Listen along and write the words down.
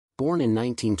Born in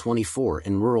 1924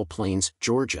 in rural Plains,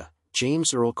 Georgia,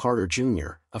 James Earl Carter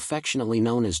Jr., affectionately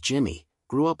known as Jimmy,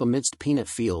 grew up amidst peanut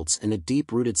fields and a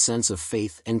deep-rooted sense of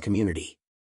faith and community.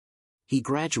 He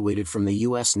graduated from the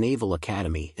U.S. Naval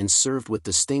Academy and served with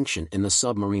distinction in the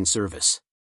submarine service.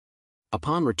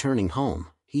 Upon returning home,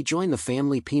 he joined the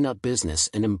family peanut business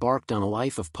and embarked on a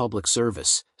life of public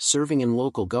service, serving in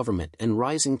local government and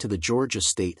rising to the Georgia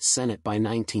State Senate by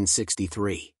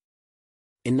 1963.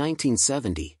 In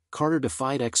 1970, Carter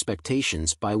defied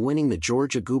expectations by winning the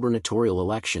Georgia gubernatorial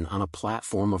election on a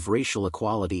platform of racial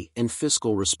equality and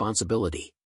fiscal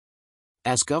responsibility.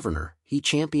 As governor, he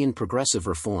championed progressive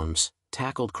reforms,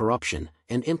 tackled corruption,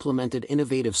 and implemented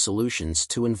innovative solutions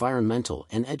to environmental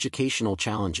and educational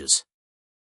challenges.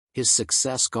 His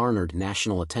success garnered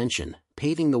national attention,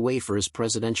 paving the way for his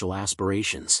presidential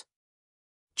aspirations.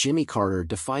 Jimmy Carter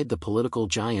defied the political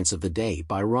giants of the day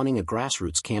by running a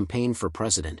grassroots campaign for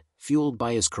president, fueled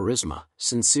by his charisma,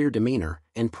 sincere demeanor,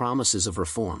 and promises of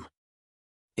reform.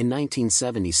 In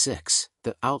 1976,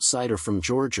 the outsider from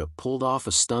Georgia pulled off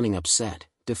a stunning upset,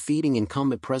 defeating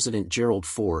incumbent President Gerald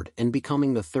Ford and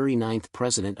becoming the 39th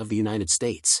President of the United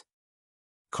States.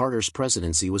 Carter's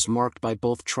presidency was marked by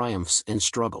both triumphs and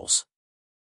struggles.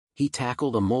 He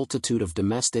tackled a multitude of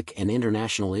domestic and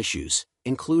international issues,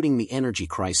 including the energy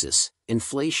crisis,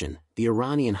 inflation, the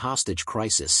Iranian hostage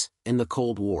crisis, and the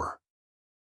Cold War.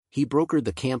 He brokered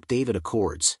the Camp David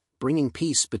Accords, bringing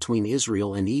peace between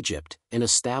Israel and Egypt, and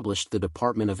established the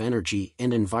Department of Energy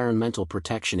and Environmental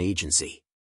Protection Agency.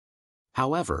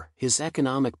 However, his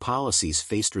economic policies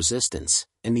faced resistance,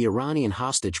 and the Iranian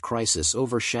hostage crisis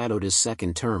overshadowed his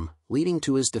second term, leading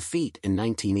to his defeat in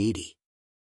 1980.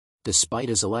 Despite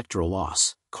his electoral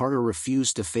loss, Carter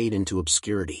refused to fade into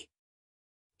obscurity.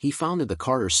 He founded the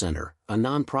Cartercenter, a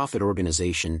nonprofit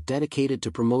organization dedicated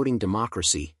to promoting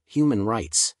democracy, human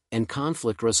rights, and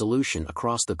conflict resolution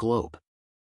across the globe.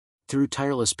 Through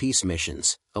tireless peace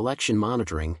missions, election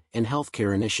monitoring, and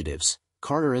healthcare initiatives,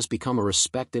 Carter has become a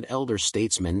respected elder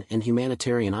statesman and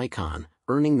humanitarian icon,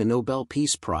 earning the Nobel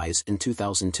Peace Prize in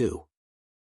 2002.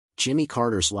 Jimmy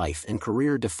Carter's life and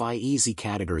career defy easy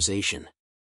categorization.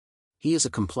 He is a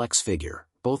complex figure,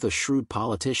 both a shrewd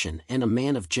politician and a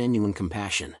man of genuine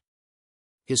compassion.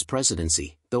 His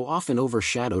presidency, though often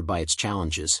overshadowed by its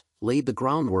challenges, laid the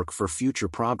groundwork for future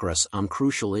progress on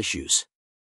crucial issues.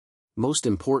 Most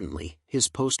importantly, his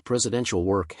post-presidential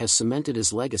work has cemented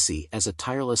his legacy as a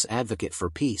tireless advocate for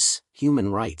peace,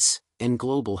 human rights, and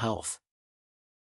global health.